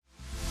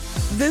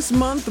This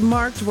month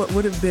marked what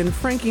would have been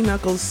Frankie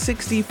Knuckles'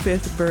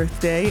 65th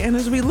birthday, and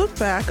as we look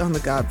back on the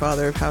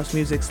godfather of house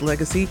music's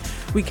legacy,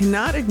 we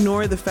cannot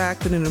ignore the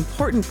fact that an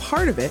important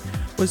part of it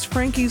was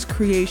Frankie's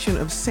creation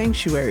of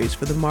sanctuaries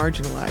for the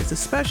marginalized,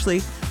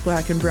 especially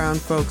Black and brown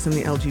folks in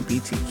the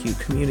LGBTQ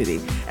community.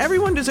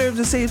 Everyone deserves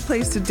a safe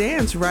place to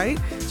dance, right?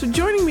 So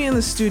joining me in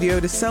the studio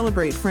to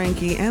celebrate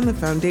Frankie and the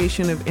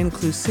foundation of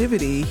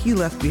inclusivity he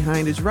left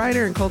behind is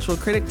writer and cultural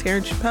critic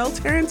Terrence Chappell.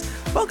 Terrence,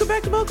 welcome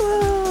back to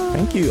Boca.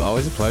 Thank you.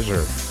 Always a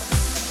pleasure.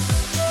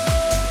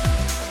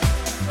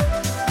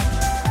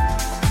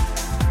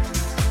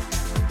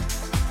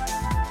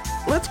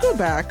 Let's go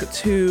back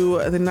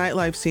to the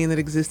nightlife scene that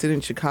existed in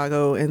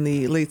Chicago in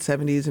the late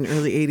 70s and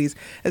early 80s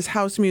as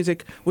house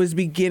music was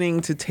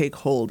beginning to take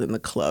hold in the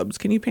clubs.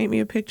 Can you paint me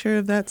a picture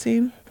of that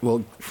scene?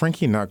 Well,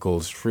 Frankie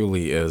Knuckles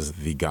truly is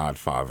the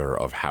godfather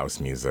of house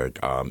music.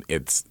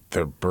 It's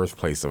the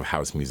birthplace of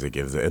house music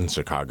is in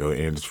Chicago,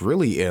 and it's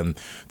really in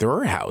the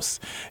Warehouse.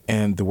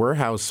 And the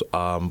Warehouse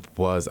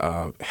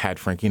had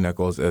Frankie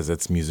Knuckles as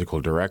its musical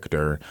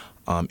director,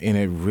 and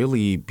it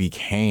really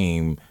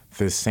became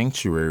this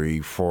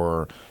sanctuary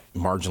for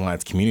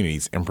marginalized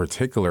communities, in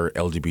particular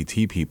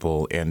LGBT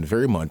people, and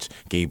very much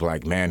gay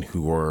Black men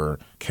who were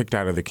kicked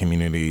out of the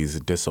communities,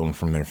 disowned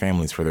from their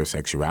families for their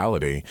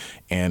sexuality.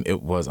 And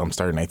it was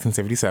started in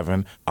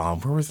 1977.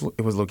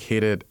 It was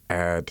located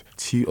at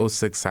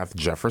 206 South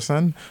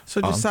Jefferson. So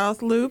the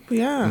South Loop,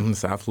 yeah.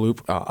 South Loop,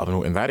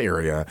 in that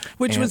area.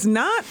 Which was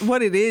not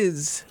what it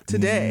is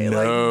today.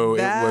 No,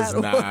 it was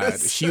not.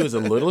 She was a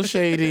little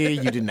shady.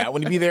 You did not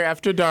want to be there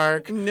after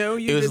dark. No,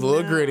 you did not. It was a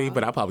little gritty,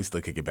 but I'll probably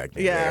still kick it back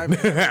there.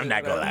 Yeah. I'm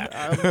not going to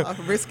lie.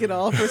 I'll risk it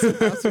all for some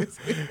house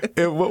music.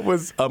 What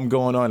was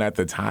going on at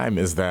the time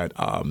is that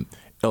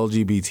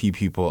LGBT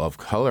people of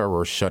color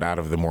were shut out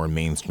of the more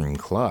mainstream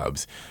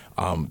clubs.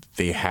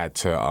 They had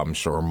to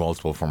show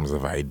multiple forms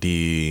of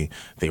ID.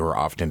 They were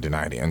often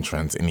denied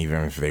entrance, and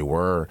even if they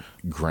were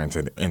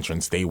granted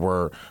entrance, they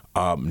were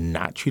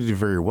not treated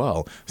very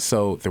well.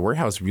 So the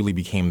Warehouse really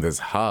became this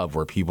hub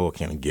where people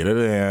can get it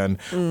in,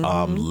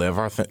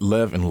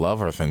 live and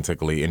love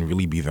authentically, and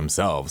really be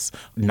themselves,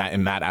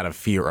 not out of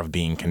fear of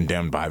being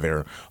condemned by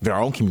their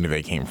own community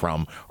they came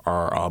from,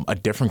 or a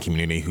different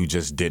community who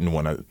just didn't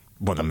want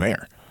them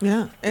there.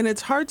 Yeah, and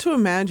it's hard to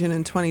imagine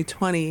in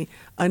 2020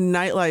 a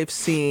nightlife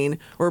scene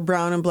where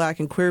brown and Black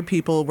and queer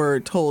people were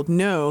told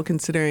no,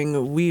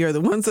 considering we are the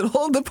ones that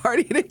hold the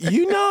party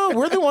together.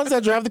 We're the ones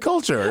that drive the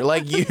culture.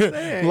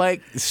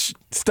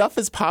 Stuff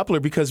is popular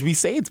because we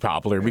say it's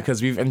popular,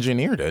 because we've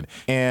engineered it.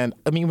 And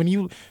I mean, when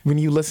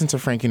you listen to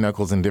Frankie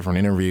Knuckles in different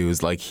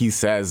interviews, like he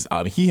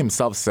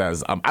himself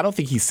says, I don't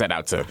think he set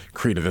out to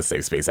create a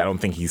safe space. I don't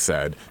think he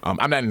said,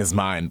 I'm not in his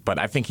mind, but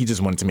I think he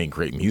just wanted to make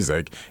great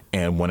music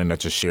and wanted to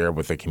just share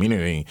with the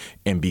community.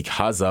 And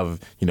because of,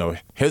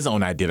 his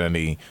own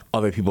identity,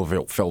 other people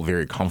felt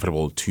very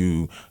comfortable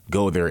to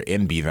go there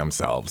and be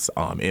themselves.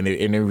 And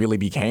it really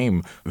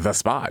became the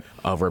spot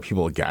where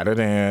people got it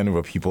in,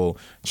 where people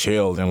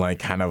chilled and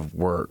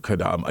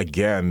could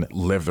again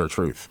live their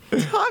truth.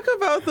 Talk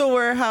about the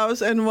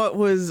Warehouse and what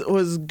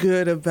was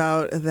good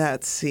about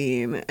that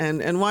scene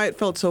and why it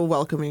felt so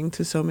welcoming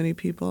to so many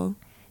people.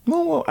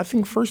 Well, I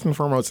think first and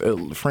foremost,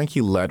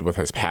 Frankie led with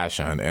his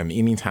passion, and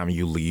anytime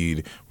you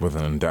lead with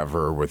an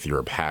endeavor, with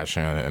your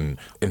passion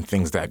and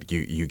things that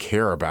you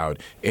care about,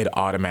 it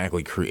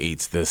automatically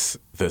creates this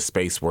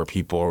space where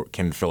people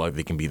can feel like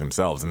they can be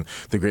themselves. And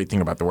the great thing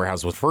about the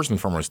Warehouse was first and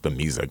foremost the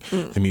music.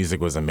 The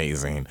music was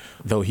amazing.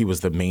 Though he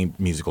was the main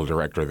musical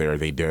director there,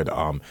 they did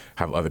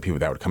have other people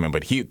that would come in,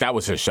 but that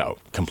was his show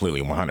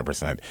completely,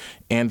 100%.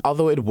 And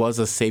although it was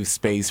a safe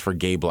space for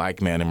gay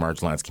Black men and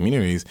marginalized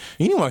communities,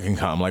 anyone can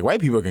come, like white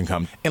people can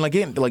come. And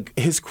again, like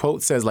his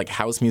quote says, like,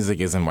 house music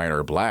isn't white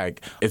or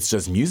Black, it's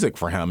just music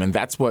for him. And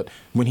that's what,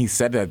 when he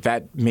said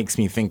that makes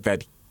me think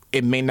that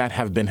it may not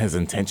have been his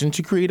intention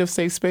to create a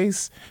safe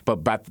space,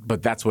 but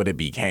that's what it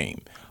became.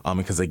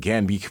 Because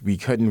again, we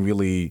couldn't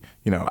really,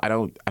 I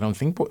don't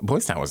think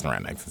Boys Town was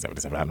around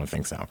 1977. I don't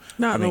think so.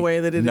 Not in the way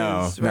that it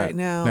is right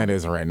now. That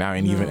is right now,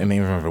 and even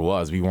if it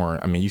was, we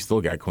weren't. I mean, you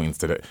still got queens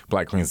today,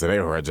 Black queens today,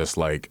 who are just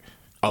like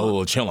a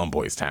little chill on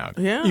Boys Town.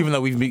 Yeah. Even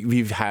though we've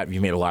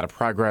made a lot of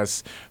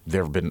progress,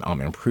 there have been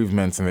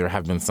improvements, and there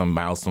have been some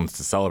milestones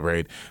to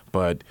celebrate,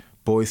 but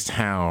Boys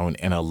Town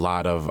and a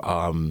lot of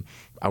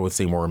I would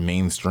say more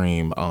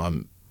mainstream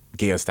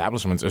gay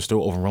establishments are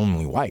still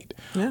overwhelmingly white.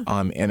 Yeah.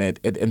 And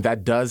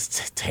that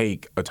does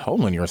take a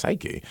toll on your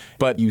psyche.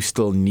 But you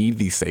still need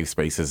these safe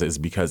spaces, is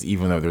because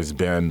even though there's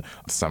been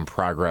some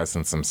progress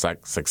and some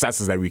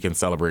successes that we can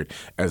celebrate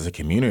as a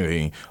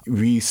community,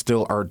 we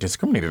still are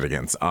discriminated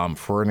against.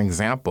 For an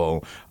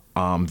example,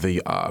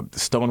 the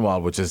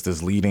Stonewall, which is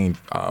this leading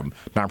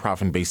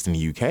nonprofit based in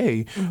the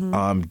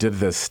UK, did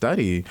this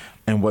study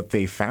And what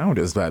they found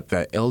is that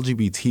the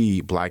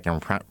LGBT Black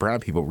and brown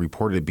people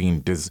reported being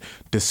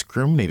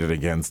discriminated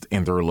against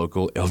in their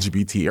local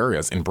LGBT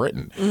areas in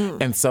Britain.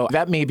 And so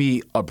that may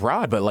be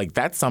abroad, but like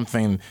that's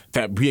something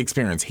that we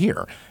experience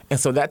here. And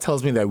so that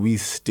tells me that we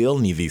still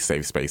need these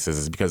safe spaces,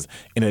 is because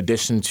in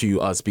addition to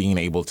us being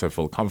able to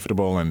feel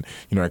comfortable and,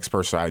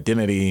 express our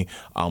identity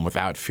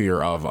without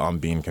fear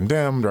of being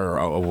condemned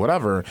or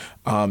whatever,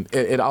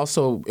 it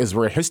also is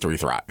where history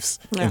thrives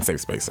in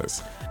safe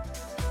spaces.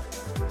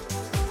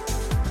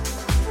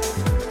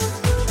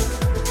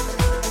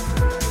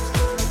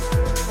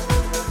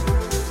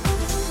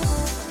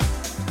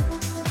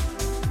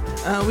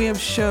 We have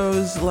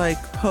shows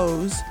like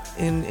Pose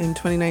in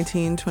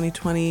 2019,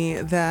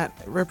 2020 that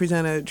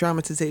represent a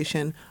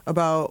dramatization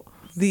about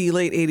the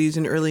late 80s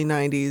and early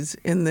 90s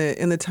in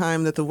the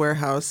time that the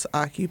warehouse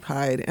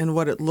occupied and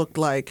what it looked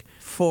like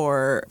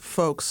for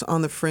folks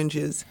on the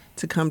fringes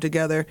to come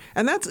together.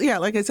 And that's,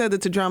 like I said,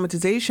 it's a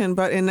dramatization.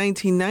 But in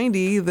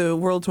 1990, the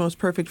world's most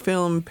perfect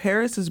film,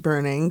 Paris is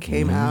Burning,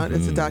 came out.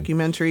 It's a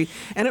documentary.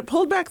 And it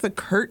pulled back the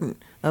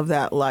curtain of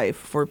that life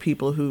for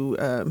people who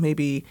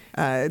maybe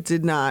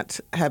did not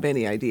have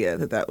any idea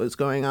that was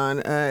going on.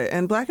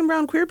 And Black and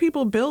brown queer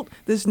people built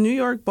this New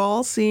York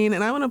ball scene.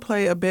 And I want to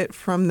play a bit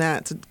from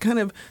that to kind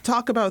of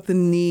talk about the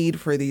need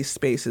for these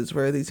spaces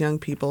where these young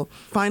people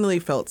finally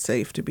felt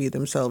safe to be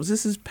themselves.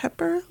 This is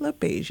Pepper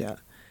LaBeija.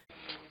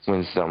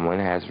 When someone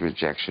has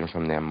rejection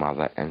from their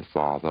mother and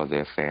father or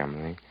their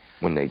family,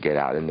 when they get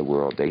out in the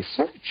world, they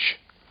search.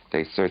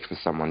 They search for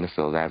someone to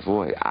fill that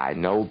void. I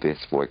know this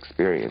for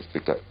experience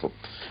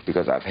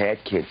because I've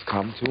had kids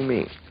come to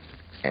me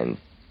and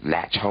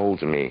latch hold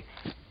to me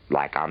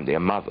like I'm their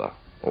mother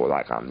or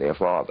like I'm their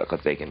father,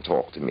 because they can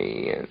talk to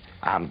me and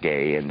I'm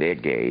gay and they're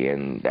gay,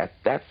 and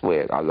that's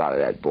where a lot of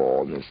that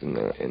baldness and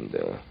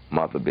the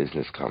mother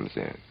business comes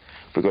in,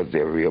 because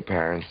they're real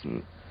parents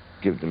and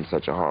give them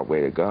such a hard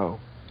way to go.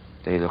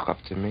 They look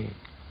up to me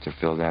to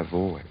fill that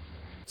void.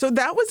 So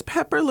that was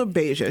Pepper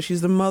LaBeija. She's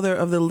the mother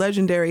of the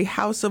legendary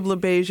House of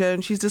LaBeija,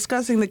 and she's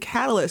discussing the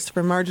catalyst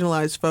for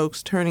marginalized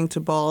folks turning to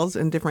balls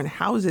and different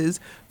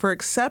houses for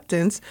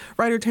acceptance.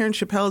 Writer Terrence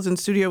Chappell is in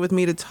studio with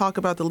me to talk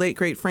about the late,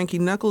 great Frankie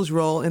Knuckles'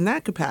 role in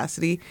that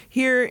capacity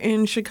here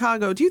in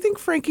Chicago. Do you think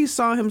Frankie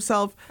saw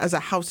himself as a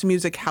house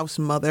music house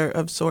mother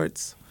of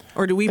sorts?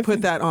 Or do we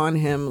put that on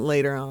him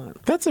later on?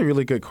 That's a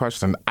really good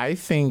question. I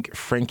think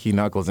Frankie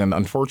Knuckles, and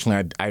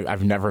unfortunately,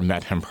 I've never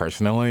met him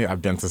personally.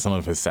 I've been to some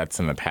of his sets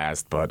in the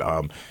past, but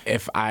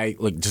if I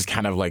just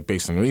kind of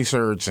based on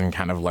research and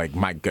kind of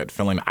my gut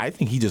feeling, I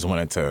think he just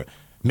wanted to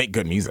make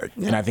good music.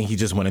 Yeah. And I think he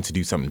just wanted to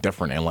do something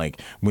different. And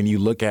when you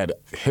look at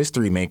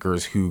history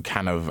makers who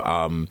kind of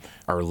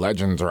are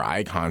legends or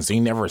icons, they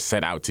never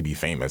set out to be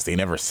famous. They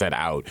never set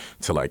out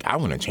to I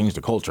want to change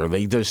the culture.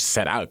 They just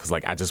set out because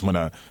I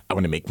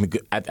want to make.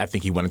 I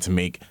think he wanted to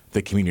make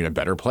the community a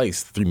better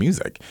place through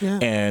music. Yeah.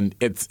 And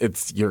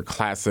it's your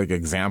classic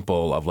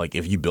example of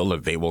if you build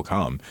it, they will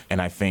come.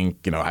 And I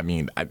think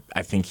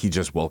I think he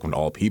just welcomed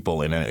all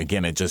people. And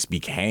again, it just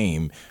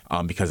became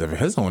because of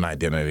his own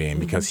identity and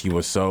because he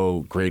was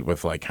so great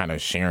with kind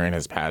of sharing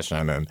his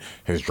passion and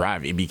his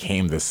drive. It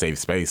became this safe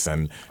space,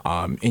 and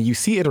you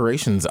see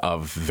iterations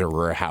of the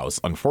warehouse.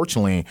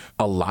 Unfortunately,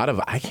 a lot of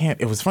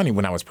it was funny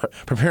when I was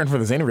preparing for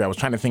this interview. I was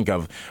trying to think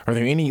of, are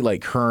there any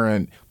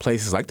current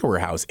places like the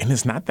warehouse, and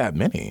it's not that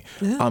many.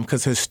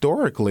 Because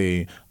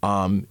historically,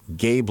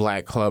 gay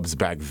Black clubs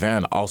back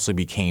then also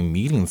became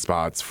meeting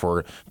spots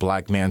for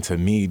Black men to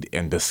meet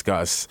and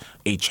discuss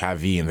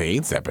HIV and the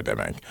AIDS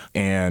epidemic.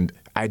 And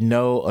I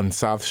know on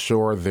South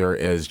Shore there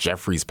is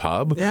Jeffrey's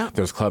Pub. Yeah.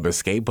 There's Club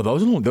Escape, but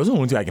those are the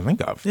only two I can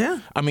think of. Yeah.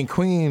 I mean,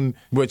 Queen,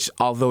 which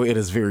although it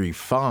is very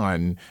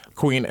fun,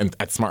 Queen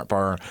at Smart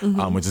Bar,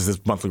 which is this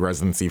monthly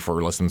residency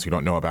for listeners who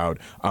don't know about,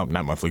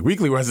 not monthly,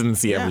 weekly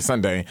residency every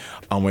Sunday,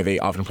 where they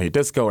often play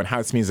disco and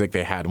house music.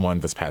 They had one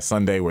this past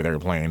Sunday where they were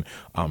playing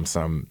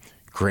some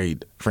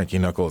great Frankie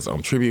Knuckles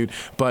tribute.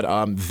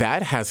 But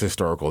that has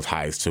historical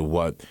ties to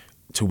what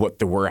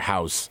the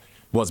warehouse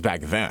was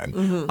back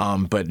then.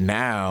 But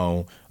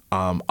now,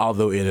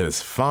 although it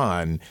is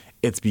fun,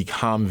 it's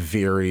become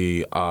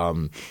very, I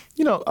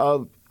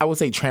would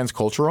say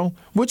transcultural,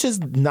 which is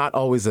not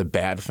always a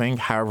bad thing.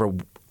 However,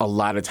 a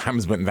lot of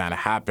times when that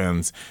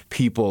happens,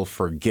 people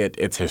forget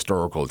its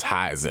historical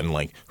ties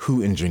and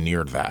who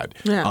engineered that,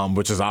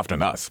 which is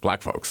often us,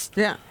 Black folks.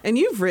 Yeah. And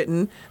you've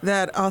written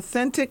that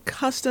authentic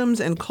customs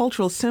and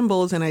cultural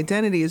symbols and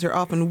identities are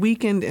often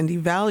weakened and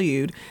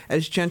devalued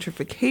as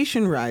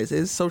gentrification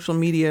rises, social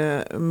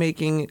media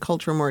making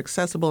culture more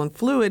accessible and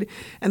fluid,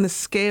 and the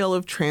scale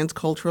of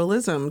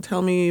transculturalism.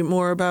 Tell me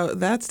more about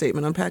that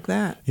statement. Unpack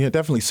that. Yeah,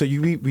 definitely. So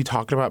we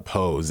talked about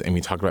Pose and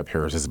we talked about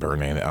Paris is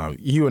Burning.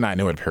 You and I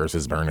know what Paris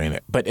is Burning,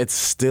 but it's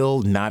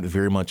still not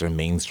very much a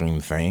mainstream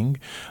thing.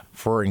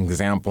 for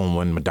example,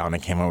 when Madonna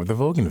came out with the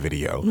voguing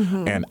video,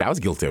 and I was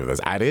guilty of this.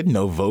 I didn't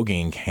know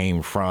voguing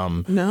came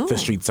from the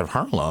streets of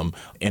Harlem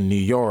in New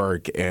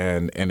York,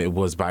 and it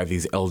was by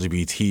these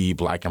LGBT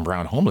Black and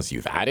brown homeless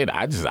youth. I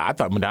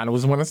thought Madonna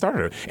was the one that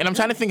started it. And I'm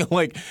trying to think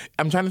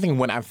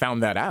when I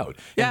found that out.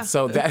 Yeah. And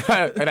so that,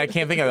 and I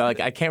can't think of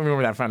it, I can't remember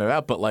when I found it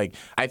out, but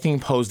I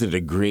think Pose did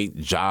a great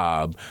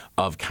job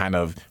of kind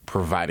of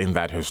providing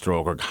that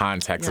historical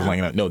context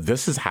of no,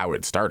 this is how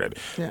it started.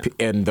 Yeah.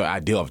 And the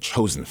idea of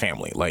chosen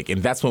family.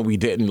 And that's what we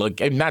didn't,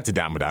 and not to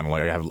down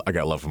Madonna, I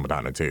got love for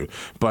Madonna too,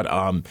 but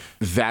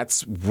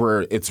that's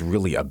where it's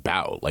really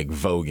about,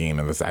 voguing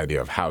and this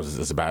idea of houses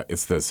is about,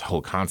 it's this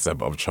whole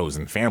concept of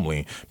chosen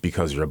family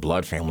because your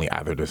blood family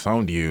either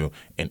disowned you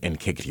and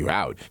kicked you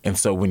out. And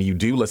so when you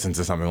do listen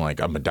to something like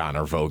a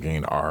Madonna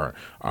voguing or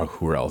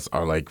who else,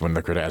 or when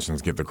the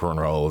Kardashians get the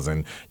cornrows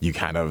and you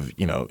kind of,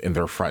 in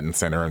their front and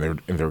center and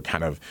they're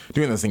kind of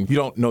doing this thing, you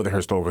don't know the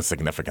historical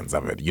significance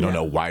of it. You don't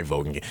know why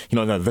voguing,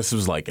 no, this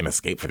was an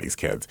escape for these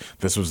kids.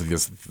 This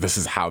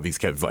is how these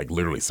kids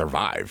literally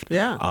survived.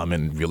 Yeah.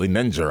 And really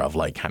ninja of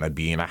kind of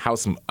being a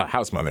house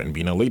mother and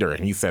being a leader.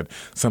 And he said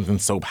something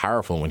so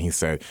powerful when he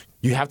said,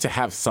 you have to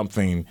have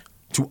something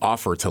to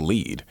offer to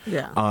lead.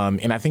 Yeah.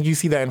 And I think you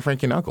see that in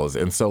Frankie Knuckles.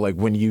 And so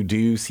when you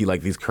do see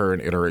these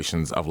current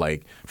iterations of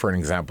for an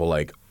example,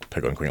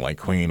 pick on Queen,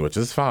 Queen, which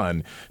is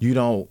fun, you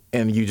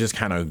just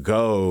kind of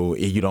go,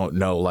 you don't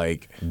know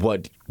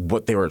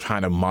what they were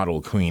trying to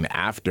model Queen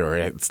after.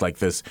 It's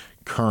this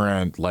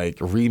current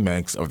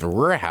remix of the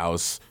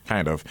warehouse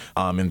kind of,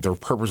 and the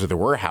purpose of the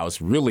warehouse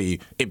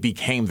really, it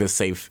became the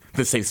safe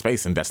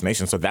space and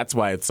destination. So that's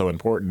why it's so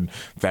important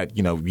that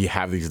we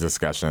have these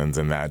discussions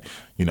and that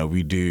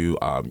we do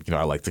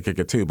I like to kick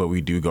it too, but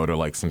we do go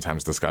to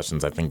sometimes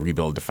discussions. I think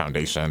Rebuild the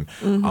Foundation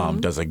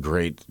does a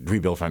great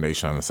Rebuild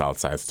Foundation on the South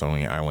Side,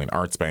 Stony Island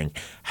Arts Bank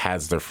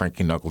has their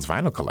Frankie Knuckles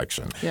vinyl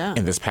collection. Yeah.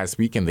 And this past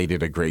weekend they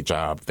did a great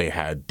job. They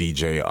had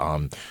DJ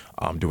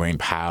Dwayne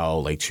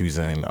Powell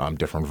choosing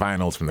different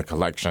vinyls from the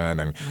collection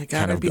and my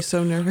God, I'd be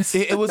so nervous.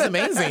 It was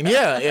amazing,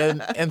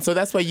 yeah. And so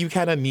that's why you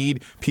kind of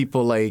need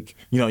people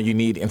you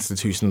need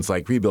institutions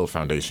like Rebuild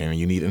Foundation, and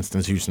you need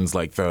institutions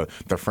like the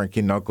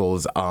Frankie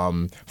Knuckles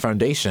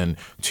Foundation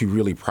to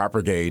really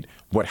propagate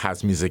what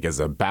house music is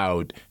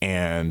about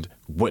and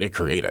what it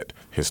created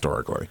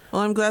historically.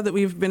 Well, I'm glad that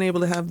we've been able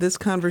to have this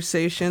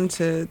conversation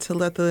to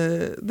let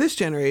this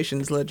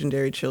generation's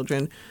legendary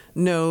children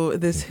know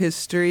this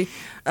history.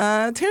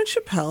 Terrence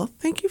Chappell,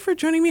 thank you for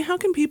joining me. How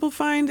can people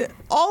find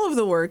all of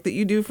the work that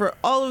you do for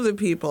all of the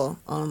people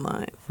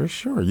online? For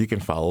sure. You can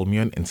follow me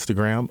on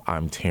Instagram.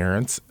 I'm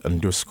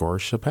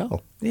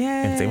Terrence_Chappell. Yay.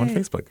 And same on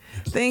Facebook.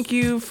 Thank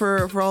you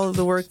for all of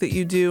the work that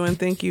you do, and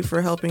thank you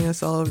for helping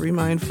us all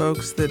remind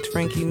folks that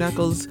Frankie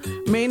Knuckles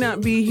may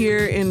not be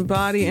here in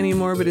body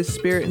anymore, but his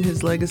spirit and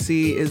his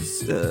legacy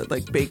is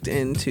baked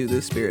into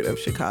the spirit of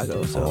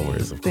Chicago. So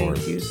always, of course.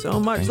 Thank you so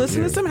much.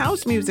 Listen to some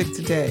house music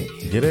today.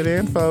 Get it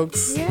in,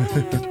 folks. Yay.